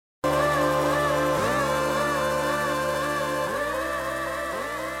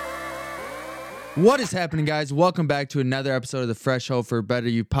What is happening, guys? Welcome back to another episode of the Fresh Hope for a Better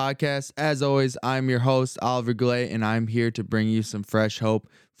You podcast. As always, I'm your host, Oliver Glay, and I'm here to bring you some fresh hope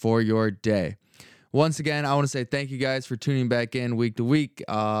for your day. Once again, I want to say thank you guys for tuning back in week to week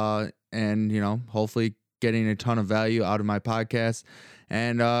and, hopefully getting a ton of value out of my podcast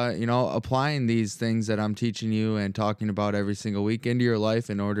and, applying these things that I'm teaching you and talking about every single week into your life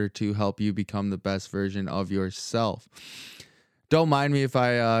in order to help you become the best version of yourself. Don't mind me if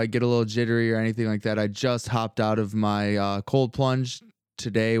I get a little jittery or anything like that. I just hopped out of my cold plunge.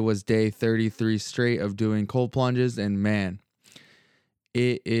 Today was day 33 straight of doing cold plunges, and man,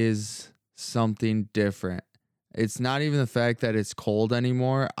 it is something different. It's not even the fact that it's cold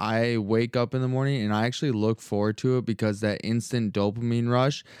anymore. I wake up in the morning and I actually look forward to it because that instant dopamine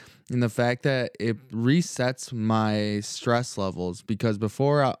rush and the fact that it resets my stress levels, because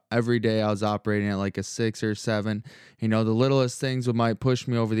before every day I was operating at like a 6 or 7. The littlest things might push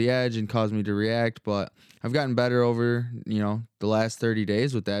me over the edge and cause me to react, but I've gotten better over, the last 30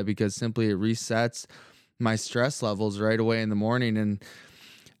 days with that because simply it resets my stress levels right away in the morning. And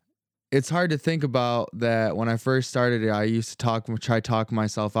it's hard to think about that. When I first started it, I used to try to talk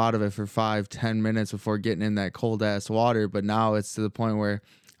myself out of it for 5-10 minutes before getting in that cold ass water. But now it's to the point where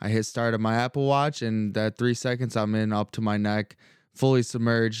I hit start on my Apple Watch, and that 3 seconds I'm in up to my neck, fully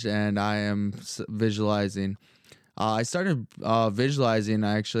submerged, and I am visualizing. I started visualizing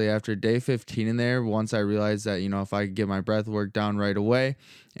actually after day 15 in there. Once I realized that, if I could get my breath work down right away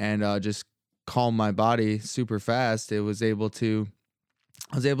and just calm my body super fast, I was able to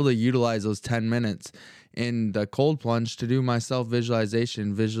utilize those 10 minutes in the cold plunge to do my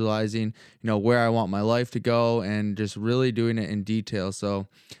self-visualization, visualizing, where I want my life to go and just really doing it in detail. So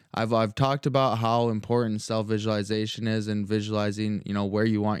I've talked about how important self-visualization is and visualizing, where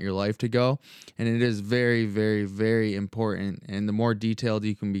you want your life to go. And it is very, very, very important. And the more detailed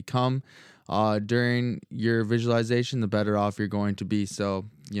you can become during your visualization, the better off you're going to be. So,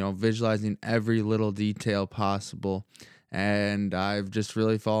 visualizing every little detail possible. And I've just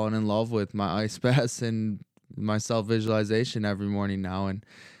really fallen in love with my ice baths and my self-visualization every morning now. And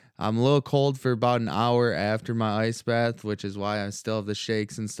I'm a little cold for about an hour after my ice bath, which is why I still have the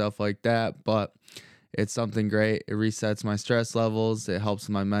shakes and stuff like that. But it's something great. It resets my stress levels. It helps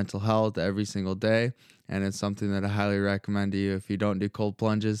my mental health every single day. And it's something that I highly recommend to you. If you don't do cold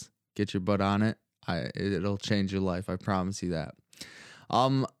plunges, get your butt on it. It'll change your life. I promise you that.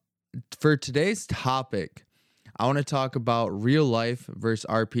 For today's topic, I want to talk about real life versus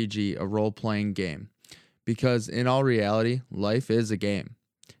RPG, a role-playing game. Because in all reality, life is a game.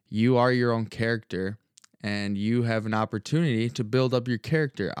 You are your own character, and you have an opportunity to build up your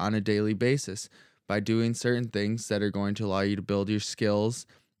character on a daily basis by doing certain things that are going to allow you to build your skills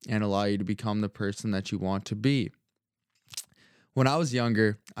and allow you to become the person that you want to be. When I was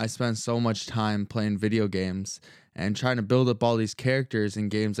younger, I spent so much time playing video games and trying to build up all these characters in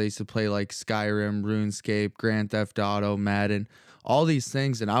games I used to play like Skyrim, RuneScape, Grand Theft Auto, Madden, all these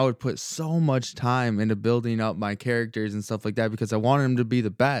things. And I would put so much time into building up my characters and stuff like that because I wanted them to be the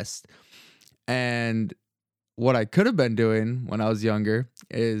best. And what I could have been doing when I was younger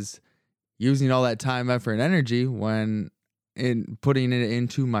is using all that time, effort, and energy putting it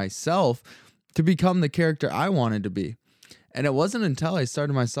into myself to become the character I wanted to be. And it wasn't until I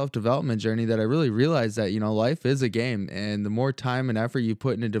started my self-development journey that I really realized that, life is a game. And the more time and effort you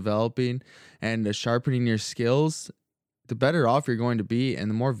put into developing and sharpening your skills, the better off you're going to be and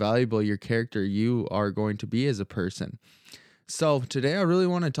the more valuable your character you are going to be as a person. So today I really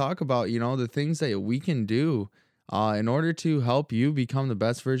want to talk about, the things that we can do in order to help you become the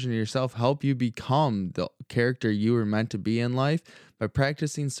best version of yourself, help you become the character you were meant to be in life by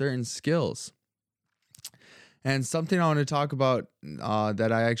practicing certain skills. And something I want to talk about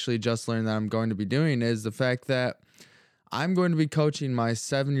that I actually just learned that I'm going to be doing is the fact that I'm going to be coaching my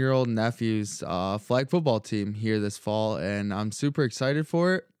 7-year-old nephew's flag football team here this fall, and I'm super excited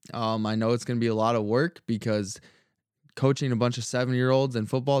for it. I know it's going to be a lot of work because coaching a bunch of 7-year-olds in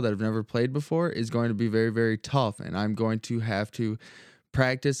football that have never played before is going to be very, very tough, and I'm going to have to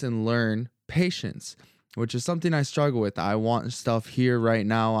practice and learn patience, which is something I struggle with. I want stuff here right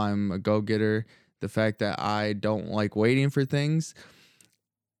now. I'm a go-getter. The fact that I don't like waiting for things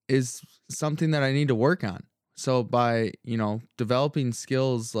is something that I need to work on. So by, developing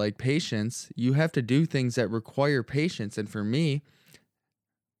skills like patience, you have to do things that require patience. And for me,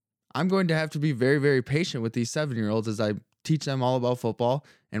 I'm going to have to be very, very patient with these 7-year-olds as I teach them all about football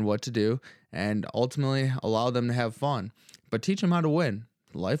and what to do and ultimately allow them to have fun, but teach them how to win.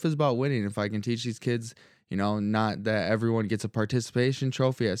 Life is about winning. If I can teach these kids, Not that everyone gets a participation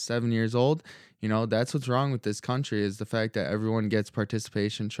trophy at 7 years old. That's what's wrong with this country, is the fact that everyone gets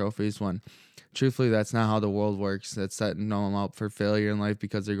participation trophies when truthfully that's not how the world works. That's setting them up for failure in life,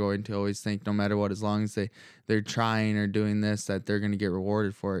 because they're going to always think no matter what, as long as they're trying or doing this, that they're going to get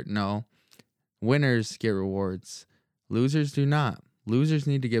rewarded for it. No, winners get rewards. Losers do not. Losers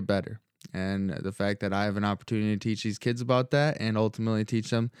need to get better. And the fact that I have an opportunity to teach these kids about that and ultimately teach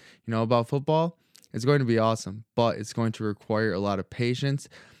them, about football, it's going to be awesome. But it's going to require a lot of patience,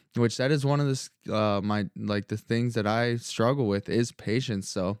 which that is one of the things that I struggle with is patience.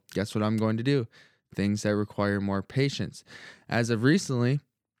 So guess what I'm going to do? Things that require more patience. As of recently,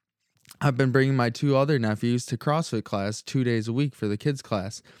 I've been bringing my 2 other nephews to CrossFit class 2 days a week for the kids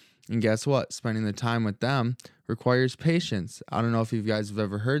class. And guess what? Spending the time with them requires patience. I don't know if you guys have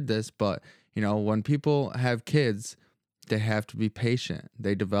ever heard this, but when people have kids, they have to be patient.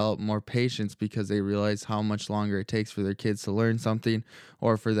 They develop more patience because they realize how much longer it takes for their kids to learn something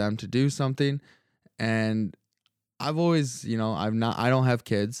or for them to do something. And I've always, I don't have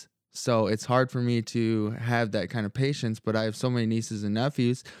kids, so it's hard for me to have that kind of patience, but I have so many nieces and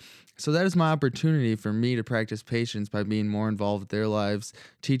nephews. So that is my opportunity for me to practice patience by being more involved with their lives,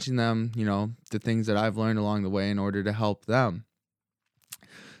 teaching them, the things that I've learned along the way in order to help them.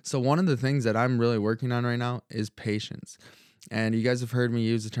 So one of the things that I'm really working on right now is patience. And you guys have heard me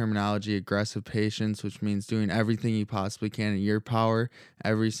use the terminology aggressive patience, which means doing everything you possibly can in your power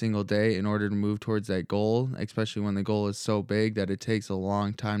every single day in order to move towards that goal, especially when the goal is so big that it takes a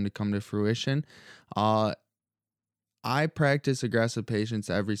long time to come to fruition. I practice aggressive patience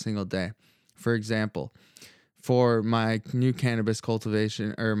every single day. For example, for my new cannabis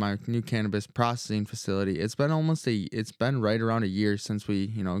cultivation or my new cannabis processing facility, it's been right around a year since we,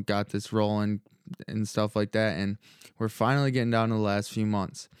 got this rolling and stuff like that. And we're finally getting down to the last few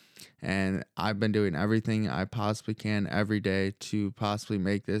months. And I've been doing everything I possibly can every day to possibly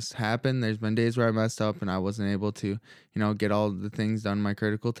make this happen. There's been days where I messed up and I wasn't able to, get all the things done, my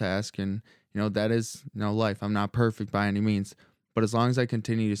critical task. And, that is, life. I'm not perfect by any means. But as long as I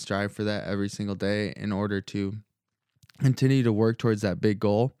continue to strive for that every single day in order to continue to work towards that big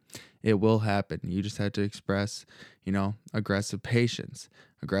goal, it will happen. You just have to express, aggressive patience.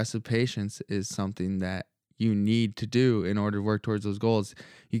 Aggressive patience is something that you need to do in order to work towards those goals.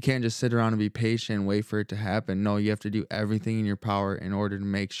 You can't just sit around and be patient and wait for it to happen. No, you have to do everything in your power in order to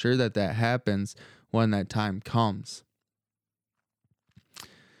make sure that happens when that time comes.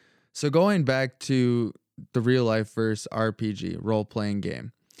 So going back to the real life versus RPG role-playing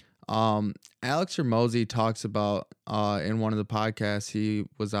game, Alex Hormozi talks about in one of the podcasts he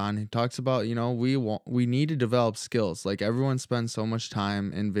was on, he talks about, we need to develop skills. Like, everyone spends so much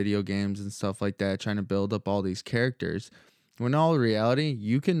time in video games and stuff like that trying to build up all these characters, when in all reality,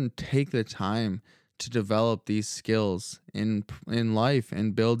 you can take the time to develop these skills in life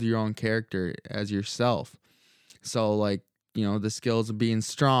and build your own character as yourself. So, like, the skills of being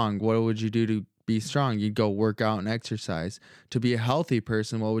strong, what would you do to be strong? You'd go work out and exercise. To be a healthy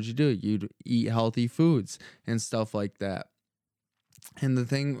person, what would you do? You'd eat healthy foods and stuff like that. And the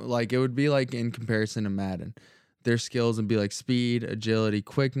thing, like, it would be like in comparison to Madden. Their skills would be like speed, agility,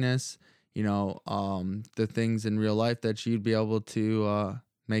 quickness, the things in real life that you'd be able to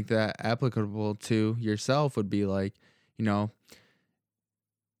make that applicable to yourself would be like, your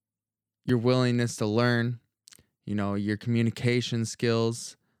willingness to learn, your communication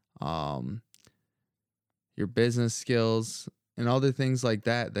skills, your business skills, and other things like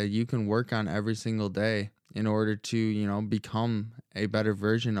that you can work on every single day in order to, become a better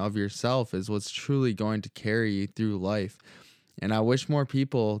version of yourself is what's truly going to carry you through life. And I wish more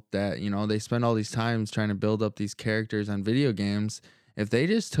people that, they spend all these times trying to build up these characters on video games, if they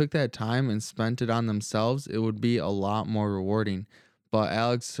just took that time and spent it on themselves, it would be a lot more rewarding. But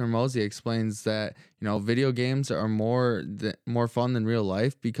Alex Hormozi explains that, video games are more fun than real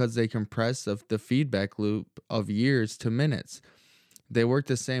life because they compress the feedback loop of years to minutes. They work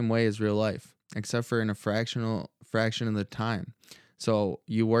the same way as real life, except for in a fraction of the time. So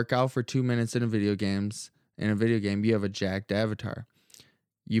you work out for 2 minutes in a video game, you have a jacked avatar.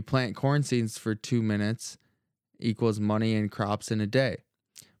 You plant corn seeds for 2 minutes equals money and crops in a day.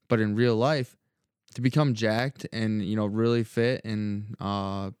 But in real life, to become jacked and, really fit and,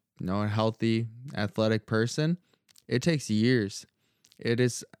 a healthy, athletic person, it takes years. It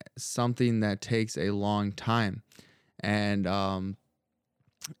is something that takes a long time. And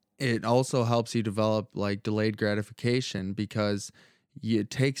it also helps you develop like delayed gratification because it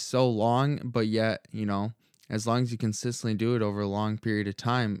takes so long, but yet, as long as you consistently do it over a long period of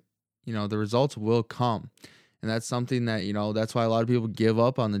time, the results will come. And that's something that, that's why a lot of people give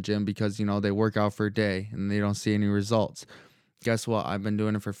up on the gym because, they work out for a day and they don't see any results. Guess what? I've been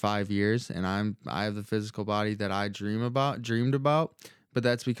doing it for 5 years and I have the physical body that I dreamed about, but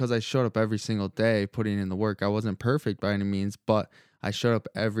that's because I showed up every single day putting in the work. I wasn't perfect by any means, but I showed up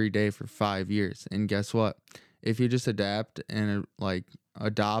every day for 5 years. And guess what? If you just adapt and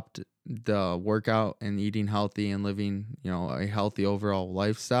adopt the workout and eating healthy and living, a healthy overall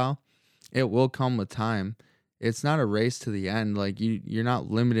lifestyle, it will come with time. It's not a race to the end. Like you're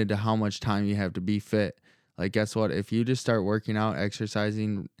not limited to how much time you have to be fit. Like, guess what? If you just start working out,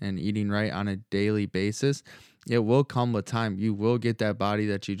 exercising, and eating right on a daily basis, it will come with time. You will get that body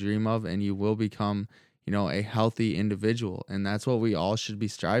that you dream of, and you will become, a healthy individual. And that's what we all should be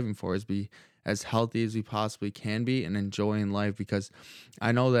striving for, is be as healthy as we possibly can be and enjoying life. Because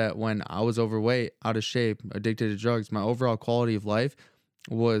I know that when I was overweight, out of shape, addicted to drugs, my overall quality of life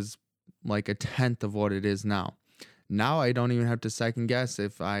was like a tenth of what it is now. Now I don't even have to second guess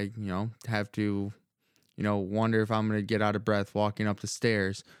if I, have to, wonder if I'm going to get out of breath walking up the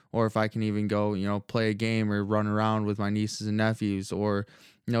stairs, or if I can even go, play a game or run around with my nieces and nephews, or,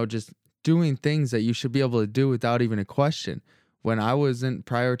 just doing things that you should be able to do without even a question. When I wasn't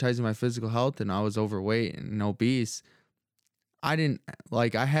prioritizing my physical health and I was overweight and obese, I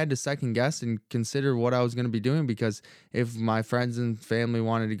had to second guess and consider what I was going to be doing, because if my friends and family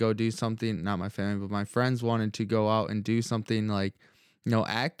wanted to go do something, not my family, but my friends wanted to go out and do something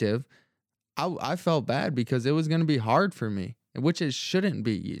active, I felt bad because it was going to be hard for me, which it shouldn't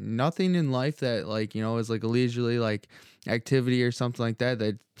be. Nothing in life that is like a leisurely activity or something like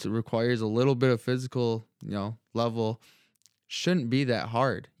that requires a little bit of physical, level shouldn't be that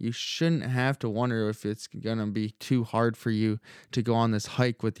hard. You shouldn't have to wonder if it's going to be too hard for you to go on this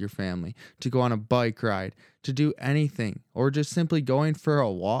hike with your family, to go on a bike ride, to do anything, or just simply going for a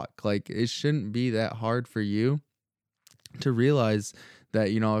walk. It shouldn't be that hard for you to realize that,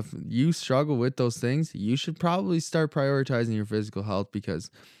 if you struggle with those things, you should probably start prioritizing your physical health, because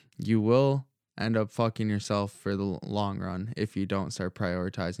you will end up fucking yourself for the long run if you don't start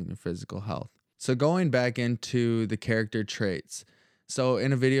prioritizing your physical health. So going back into the character traits. So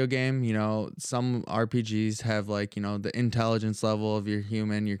in a video game, some RPGs have the intelligence level of your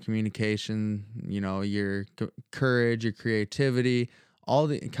human, your communication, your courage, your creativity, all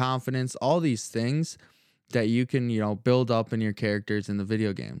the confidence, all these things that you can, build up in your characters in the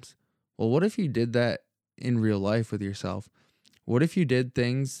video games. Well, what if you did that in real life with yourself? What if you did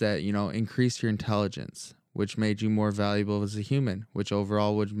things that, increase your intelligence, which made you more valuable as a human, which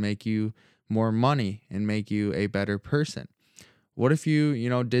overall would make you more money and make you a better person? What if you,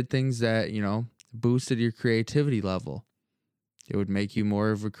 did things that, boosted your creativity level? It would make you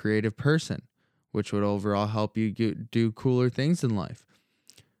more of a creative person, which would overall help you do cooler things in life.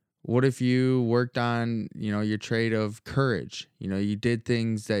 What if you worked on, your trait of courage? You did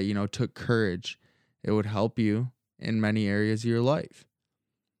things that, took courage. It would help you in many areas of your life.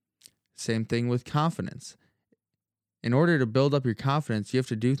 Same thing with confidence. In order to build up your confidence, you have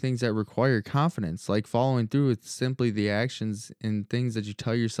to do things that require confidence, like following through with simply the actions and things that you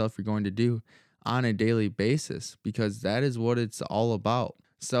tell yourself you're going to do on a daily basis, because that is what it's all about.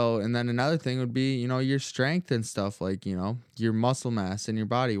 So, and then another thing would be, your strength and stuff, your muscle mass in your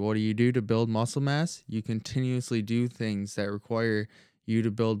body. What do you do to build muscle mass? You continuously do things that require you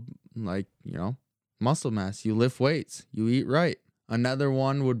to build, muscle mass. You lift weights, you eat right. Another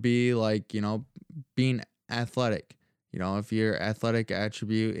one would be being athletic. If your athletic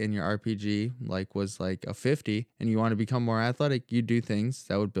attribute in your RPG was a 50 and you want to become more athletic, you do things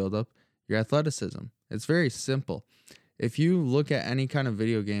that would build up your athleticism. It's very simple. If you look at any kind of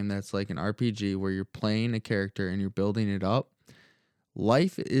video game that's like an RPG where you're playing a character and you're building it up,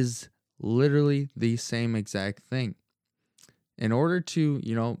 life is literally the same exact thing. In order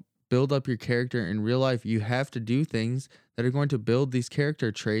to, build up your character in real life, you have to do things that are going to build these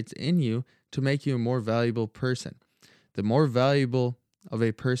character traits in you to make you a more valuable person. The more valuable of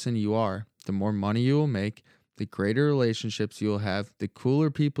a person you are, the more money you will make, the greater relationships you will have, the cooler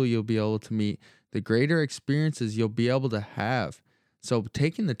people you'll be able to meet, the greater experiences you'll be able to have. So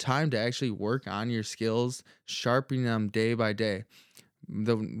taking the time to actually work on your skills, sharpening them day by day.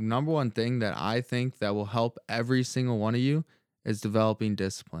 The number one thing that I think that will help every single one of you is developing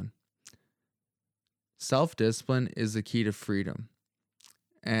discipline. Self-discipline is the key to freedom.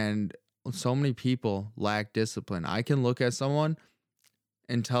 And so many people lack discipline. I can look at someone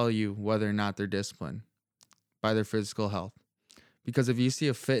and tell you whether or not they're disciplined by their physical health. Because if you see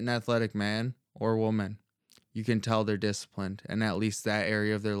a fit and athletic man or woman, you can tell they're disciplined in at least that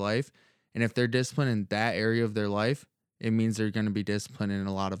area of their life. And if they're disciplined in that area of their life, it means they're going to be disciplined in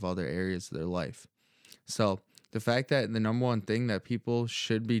a lot of other areas of their life. So The fact that the number one thing that people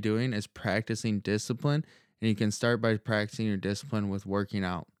should be doing is practicing discipline, and you can start by practicing your discipline with working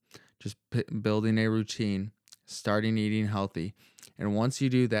out, just building a routine, starting eating healthy. And once you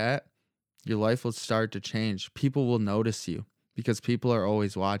do that, your life will start to change. People will notice you because people are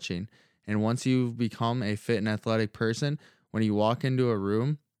always watching. And once you become a fit and athletic person, when you walk into a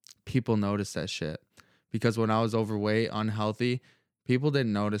room, people notice that shit. Because when I was overweight, unhealthy, people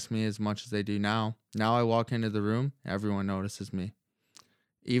didn't notice me as much as they do now. Now I walk into the room, everyone notices me.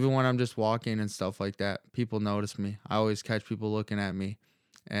 Even when I'm just walking and stuff like that, people notice me. I always catch people looking at me.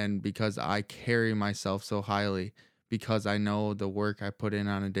 And because I carry myself so highly, because I know the work I put in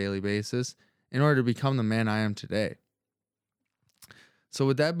on a daily basis in order to become the man I am today. So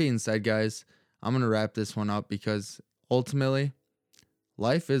with that being said, guys, I'm going to wrap this one up because ultimately,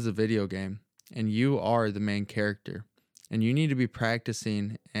 life is a video game and you are the main character. And you need to be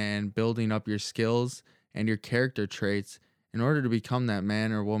practicing and building up your skills and your character traits in order to become that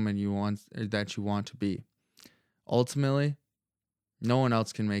man or woman that you want to be. Ultimately, no one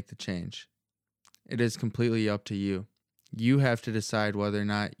else can make the change. It is completely up to you. You have to decide whether or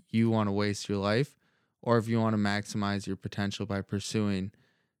not you want to waste your life or if you want to maximize your potential by pursuing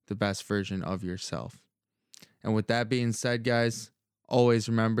the best version of yourself. And with that being said, guys, always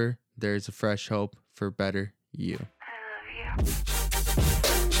remember there is a fresh hope for better you. I love you.